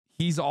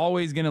he's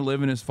always going to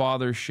live in his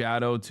father's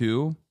shadow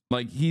too.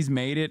 Like, he's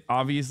made it.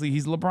 Obviously,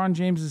 he's LeBron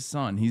James's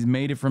son. He's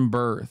made it from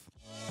birth.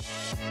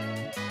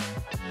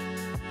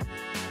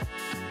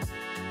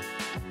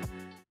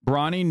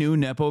 Bronny, new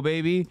Nepo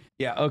baby.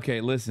 Yeah,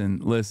 okay, listen.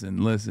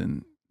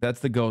 That's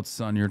the GOAT's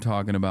son you're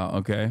talking about,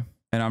 okay?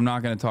 And I'm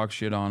not going to talk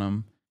shit on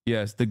him.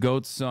 Yes, the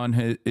GOAT's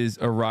son is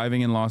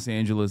arriving in Los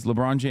Angeles.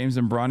 LeBron James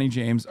and Bronny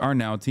James are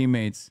now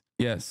teammates.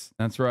 Yes,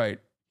 that's right.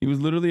 He was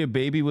literally a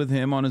baby with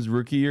him on his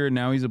rookie year, and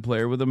now he's a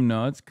player with him.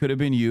 Nuts. Could have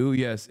been you.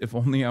 Yes, if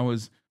only I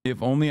was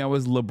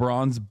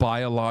LeBron's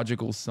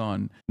biological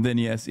son, then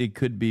yes, it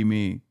could be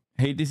me.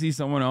 Hate to see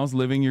someone else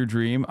living your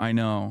dream. I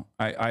know.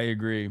 I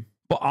agree.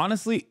 But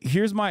honestly,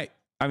 here's my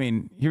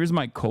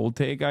cold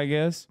take, I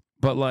guess.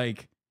 But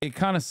like, it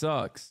kind of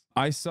sucks.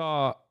 I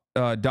saw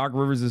Doc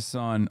Rivers'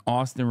 son,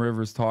 Austin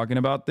Rivers, talking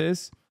about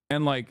this.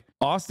 And like,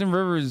 Austin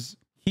Rivers,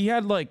 he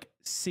had like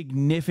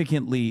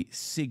significantly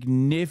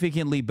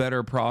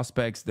better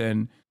prospects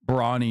than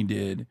Bronny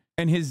did.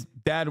 And his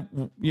dad,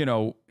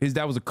 his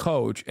dad was a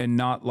coach and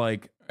not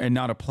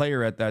a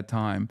player at that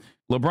time.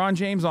 LeBron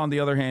James, on the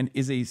other hand,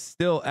 is a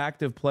still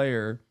active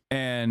player.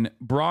 And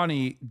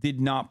Bronny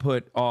did not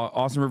put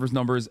Austin Rivers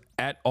numbers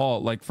at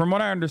all. Like, from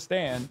what I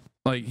understand,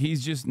 like,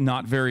 he's just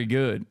not very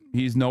good.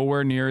 He's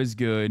nowhere near as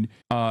good.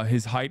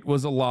 His height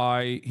was a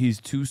lie.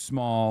 He's too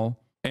small,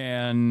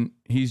 and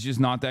he's just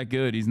not that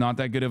good. He's not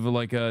that good of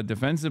a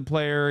defensive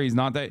player. He's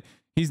not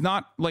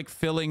like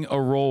filling a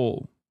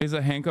role. Is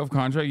a handcuff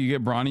contract. You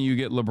get Bronny, you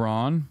get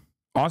LeBron.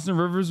 Austin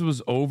Rivers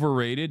was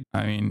overrated.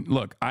 I mean,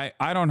 look,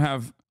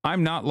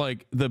 I'm not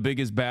like the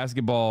biggest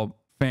basketball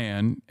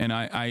fan, and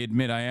I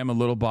admit I am a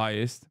little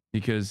biased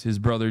because his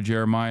brother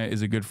Jeremiah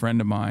is a good friend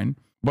of mine.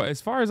 But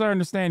as far as I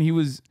understand, he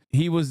is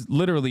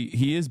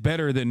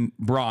better than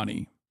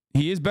Bronny.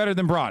 He is better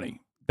than Bronny.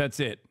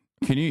 That's it.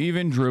 Can you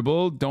even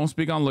dribble? Don't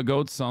speak on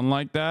LeGoat's son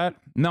like that.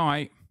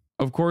 No,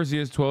 of course he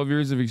has 12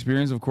 years of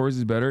experience. Of course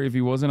he's better. If he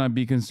wasn't, I'd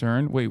be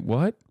concerned. Wait,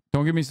 what?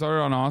 Don't get me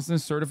started on Austin.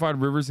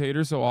 Certified Rivers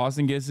hater, so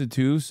Austin gets it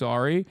too.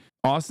 Sorry.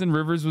 Austin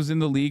Rivers was in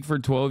the league for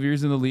 12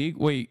 years in the league.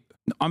 Wait,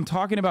 I'm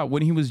talking about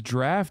when he was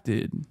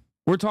drafted.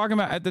 We're talking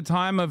about at the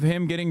time of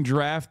him getting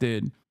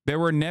drafted. There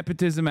were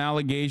nepotism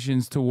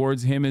allegations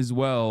towards him as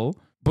well,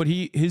 but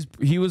he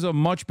was a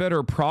much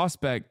better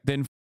prospect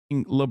than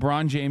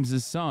LeBron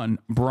James's son,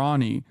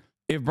 Bronny.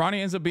 If Bronny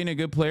ends up being a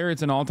good player,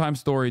 it's an all-time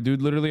story.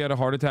 Dude literally had a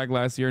heart attack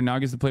last year and now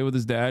gets to play with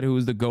his dad, who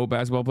is the GOAT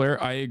basketball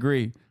player. I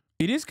agree.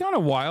 It is kind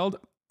of wild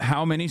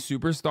how many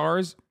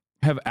superstars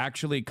have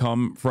actually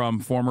come from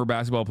former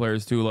basketball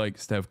players too, like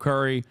Steph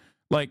Curry.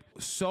 Like,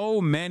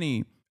 so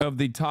many of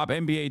the top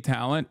NBA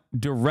talent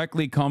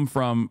directly come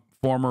from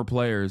former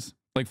players,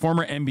 like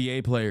former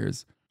NBA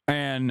players.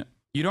 And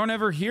you don't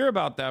ever hear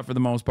about that for the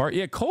most part.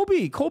 Yeah, Kobe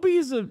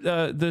is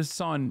the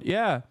son.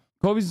 Yeah,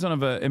 Kobe's the son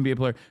of an NBA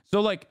player.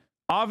 So like,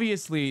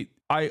 obviously,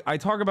 I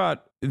talk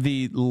about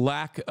the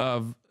lack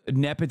of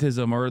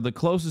nepotism, or the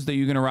closest that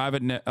you can arrive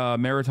at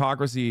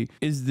meritocracy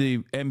is the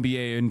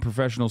NBA in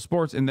professional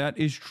sports. And that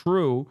is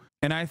true.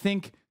 And I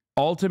think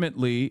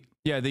ultimately,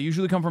 yeah, they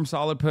usually come from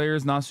solid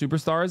players, not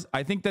superstars.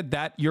 I think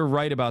that you're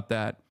right about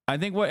that. I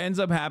think what ends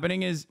up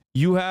happening is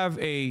you have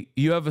a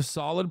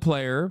solid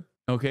player,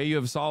 okay? You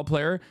have a solid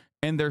player,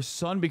 and their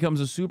son becomes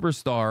a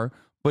superstar.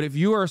 But if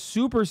you are a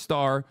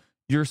superstar,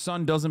 your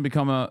son doesn't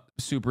become a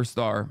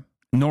superstar,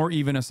 nor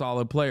even a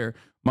solid player.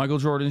 Michael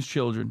Jordan's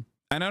children.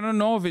 And I don't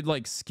know if it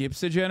like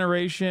skips a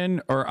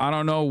generation, or I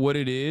don't know what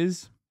it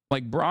is.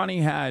 Like,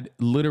 Bronny had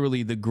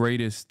literally the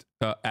greatest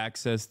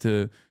access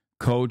to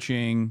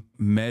coaching,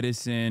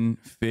 medicine,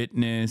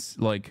 fitness,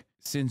 like,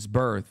 since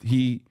birth.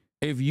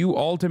 If you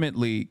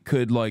ultimately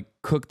could like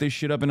cook this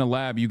shit up in a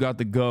lab, you got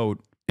the GOAT,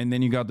 and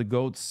then you got the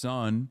GOAT's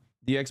son.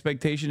 The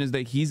expectation is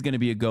that he's going to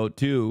be a GOAT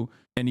too.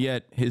 And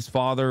yet his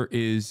father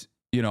is,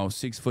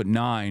 6'9",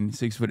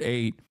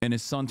 6'8", and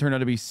his son turned out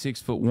to be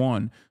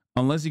 6'1".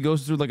 Unless he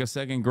goes through like a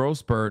second growth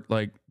spurt,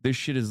 like, this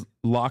shit is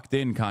locked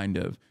in kind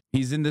of.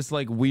 He's in this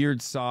like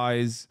weird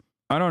size.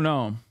 I don't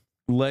know.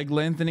 Leg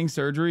lengthening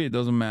surgery. It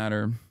doesn't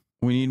matter.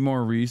 We need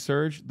more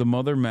research. The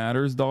mother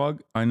matters,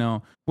 dog. I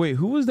know. Wait,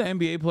 who was the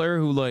NBA player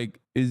who like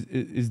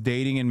is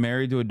dating and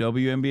married to a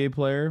WNBA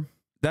player?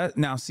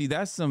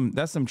 That's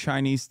some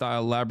Chinese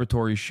style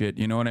laboratory shit.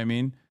 You know what I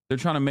mean? They're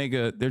trying to make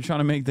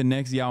the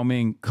next Yao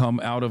Ming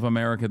come out of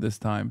America this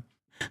time.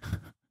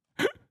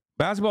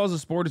 Basketball as a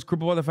sport is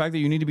crippled by the fact that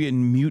you need to be a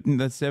mutant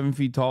that's 7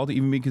 feet tall to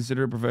even be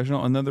considered a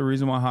professional. Another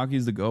reason why hockey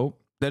is the GOAT.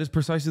 That is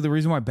precisely the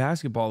reason why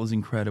basketball is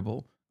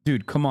incredible.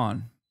 Dude, come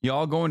on.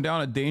 Y'all going down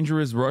a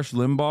dangerous Rush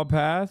Limbaugh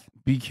path?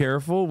 Be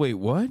careful. Wait,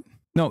 what?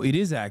 No, it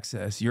is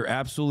access. You're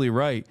absolutely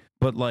right.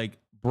 But like,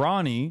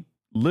 Bronny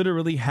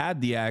literally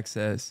had the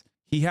access.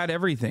 He had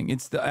everything.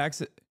 It's the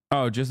access.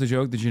 Oh, just a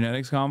joke. The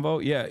genetics combo.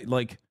 Yeah,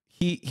 like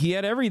he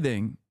had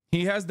everything.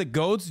 He has the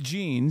GOAT's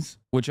genes,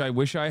 which I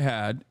wish I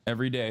had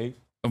every day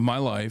of my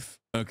life.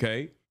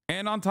 Okay.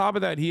 And on top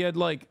of that, he had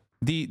like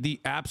the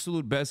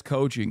absolute best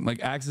coaching,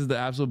 like access to the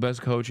absolute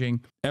best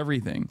coaching,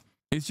 everything.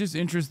 It's just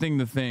interesting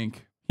to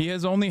think He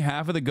has only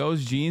half of the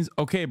GOAT's genes.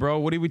 Okay, bro,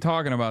 what are we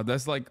talking about?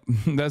 That's like,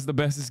 that's the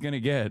best it's going to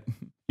get.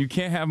 You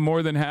can't have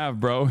more than half,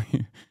 bro.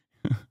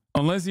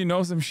 Unless you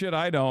know some shit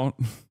I don't.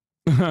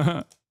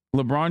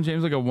 LeBron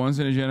James like a once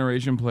in a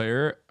generation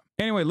player.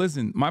 Anyway,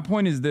 listen, my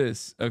point is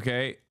this,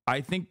 okay?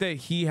 I think that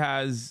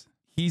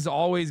he's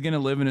always going to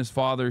live in his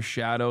father's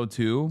shadow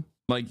too.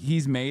 Like,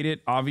 he's made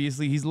it.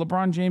 Obviously, he's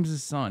LeBron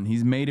James's son.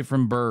 He's made it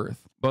from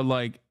birth. But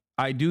like,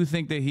 I do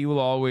think that he will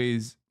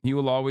always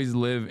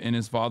live in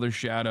his father's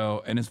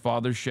shadow, and his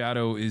father's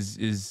shadow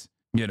is,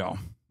 you know,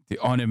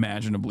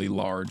 unimaginably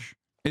large.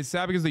 It's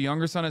sad because the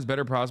younger son has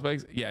better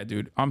prospects. Yeah,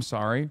 dude, I'm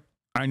sorry.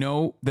 I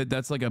know that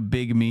that's like a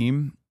big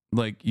meme.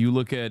 Like, you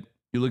look at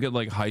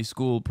like high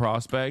school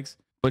prospects,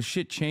 but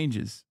shit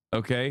changes.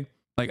 Okay.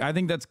 Like, I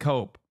think that's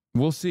cope.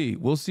 We'll see.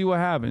 We'll see what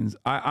happens.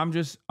 I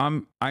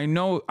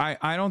know,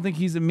 I don't think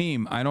he's a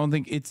meme. I don't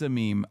think it's a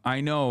meme. I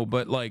know,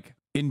 but like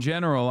in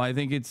general, I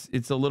think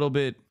it's a little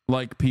bit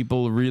like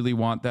people really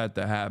want that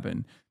to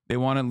happen. They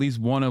want at least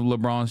one of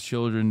LeBron's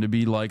children to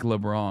be like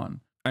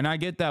LeBron. And I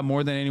get that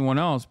more than anyone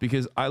else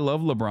because I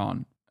love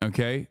LeBron.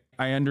 Okay.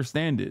 I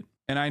understand it.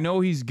 And I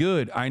know he's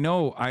good. I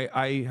know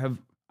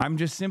I'm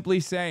just simply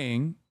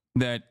saying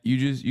that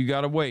you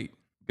gotta wait.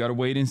 You gotta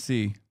wait and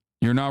see.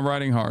 You're not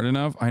riding hard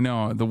enough. I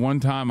know. The one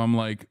time I'm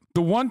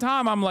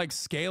like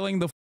scaling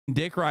the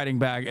dick riding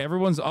bag.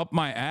 Everyone's up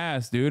my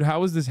ass, dude.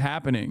 How is this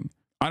happening?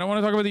 I don't want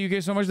to talk about the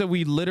UK so much that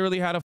we literally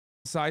had a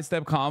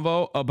sidestep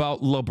convo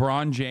about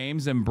LeBron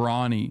James and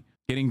Bronny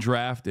getting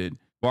drafted.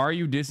 Why are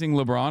you dissing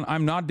LeBron?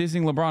 I'm not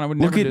dissing LeBron. I would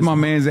never diss him. Look at my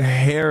man's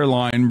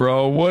hairline,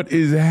 bro. What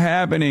is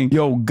happening?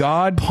 Yo,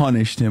 God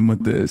punished him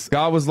with this.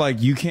 God was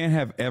like, you can't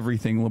have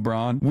everything,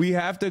 LeBron. We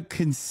have to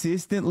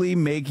consistently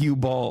make you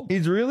bald.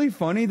 It's really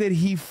funny that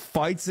he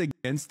fights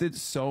against it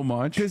so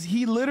much because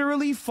he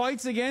literally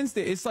fights against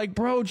it. It's like,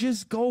 bro,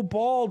 just go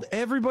bald.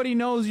 Everybody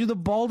knows you're the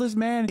baldest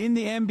man in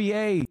the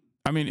NBA.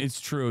 I mean, it's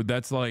true.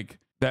 That's like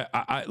that.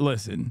 I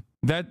listen,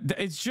 that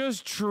it's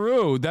just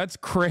true. That's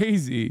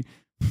crazy.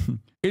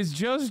 It's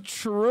just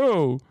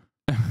true.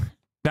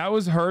 That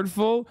was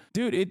hurtful.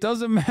 Dude, it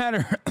doesn't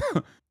matter.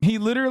 He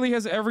literally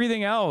has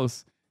everything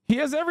else. He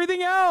has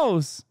everything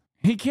else.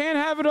 He can't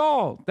have it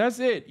all. That's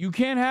it. You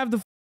can't have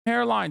the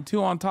hairline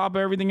too on top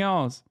of everything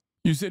else.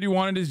 You said you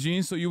wanted his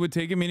genes so you would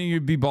take it, meaning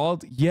you'd be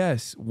bald?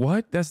 Yes.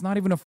 What? That's not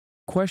even a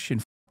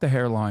question. The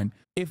hairline.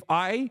 If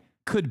I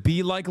could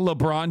be like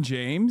LeBron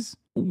James,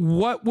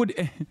 what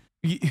would...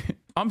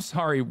 I'm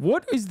sorry.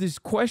 What is this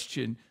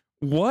question?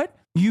 What?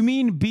 You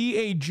mean be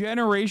a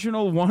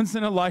generational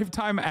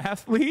once-in-a-lifetime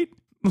athlete?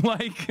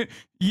 Like,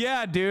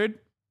 yeah, dude.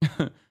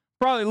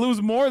 Probably lose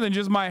more than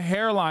just my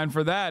hairline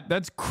for that.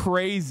 That's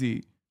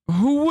crazy.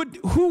 Who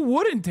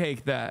wouldn't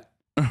take that?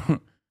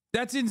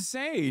 That's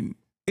insane.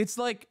 It's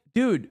like,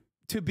 dude,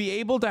 to be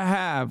able to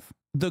have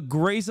the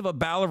grace of a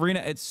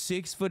ballerina at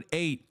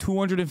 6'8",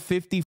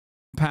 250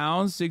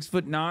 pounds,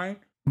 6'9",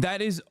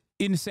 that is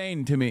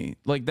insane to me.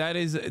 Like, that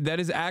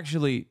is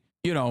actually,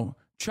 you know,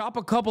 chop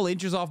a couple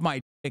inches off my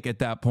dick at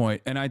that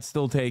point and I'd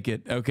still take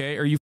it. Okay.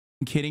 Are you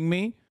kidding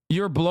me?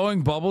 You're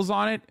blowing bubbles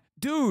on it,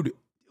 dude.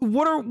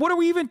 What are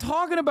we even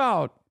talking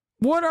about?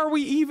 What are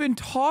we even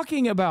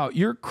talking about?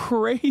 You're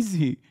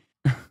crazy.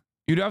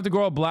 You'd have to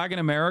grow up black in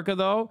America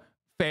though.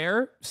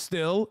 Fair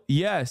still.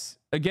 Yes.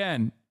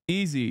 Again,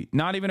 easy.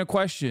 Not even a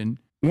question.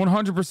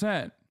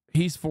 100%.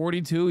 He's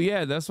 42.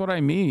 Yeah, that's what I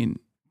mean.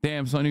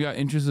 Damn, son, you got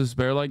inches to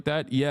spare like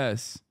that?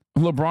 Yes.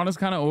 LeBron is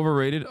kind of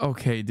overrated.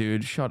 Okay,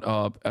 dude, shut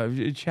up.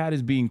 Chat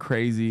is being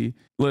crazy.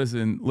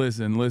 Listen.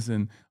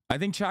 I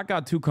think chat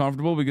got too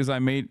comfortable because I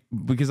made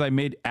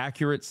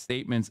accurate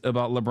statements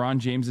about LeBron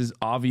James's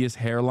obvious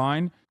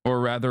hairline,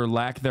 or rather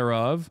lack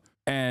thereof.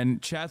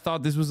 And chat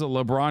thought this was a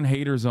LeBron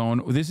hater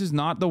zone. This is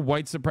not the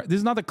this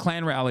is not the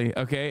Klan rally.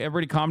 Okay,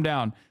 everybody calm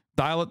down.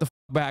 Dial it the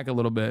back a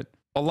little bit.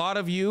 A lot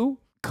of you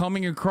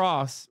coming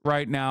across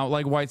right now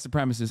like white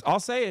supremacists. I'll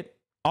say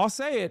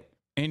it.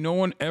 Ain't no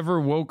one ever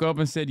woke up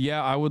and said,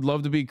 yeah, I would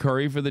love to be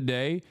Curry for the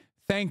day.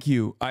 Thank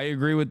you. I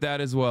agree with that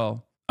as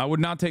well. I would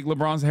not take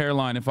LeBron's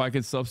hairline if I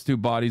could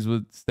substitute bodies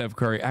with Steph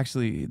Curry.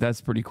 Actually,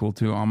 that's pretty cool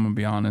too. I'm going to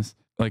be honest.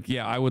 Like,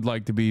 yeah, I would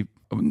like to be.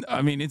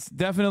 I mean, it's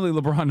definitely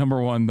LeBron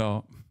 #1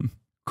 though.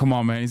 Come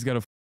on, man. He's got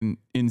a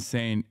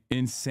insane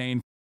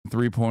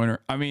three-pointer.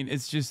 I mean,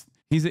 it's just,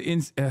 he's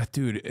an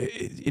dude.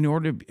 In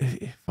order to,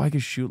 if I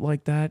could shoot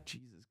like that,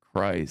 Jesus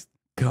Christ.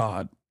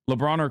 God.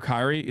 LeBron or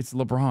Kyrie? It's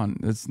LeBron.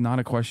 That's not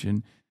a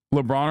question.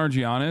 LeBron or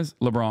Giannis?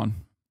 LeBron.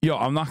 Yo,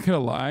 I'm not gonna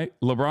lie.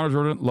 LeBron or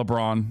Jordan?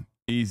 LeBron.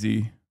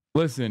 Easy.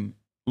 Listen.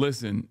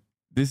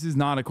 This is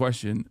not a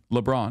question.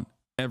 LeBron.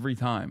 Every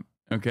time.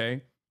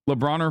 Okay?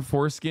 LeBron or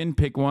foreskin?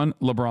 Pick one.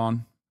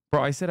 LeBron.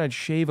 Bro, I said I'd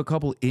shave a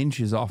couple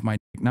inches off my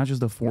dick, not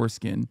just the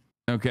foreskin.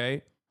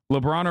 Okay?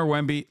 LeBron or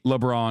Wemby?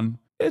 LeBron.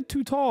 It's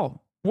too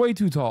tall. Way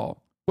too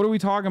tall. What are we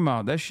talking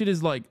about? That shit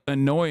is like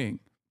annoying.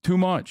 Too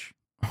much.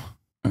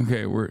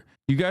 Okay,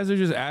 you guys are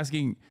just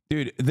asking,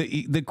 dude,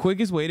 the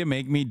quickest way to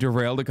make me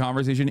derail the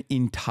conversation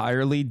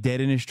entirely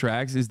dead in its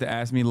tracks is to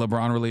ask me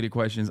LeBron related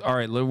questions. All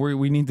right,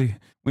 we need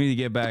to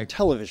get back.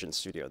 Television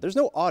studio. There's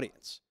no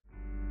audience.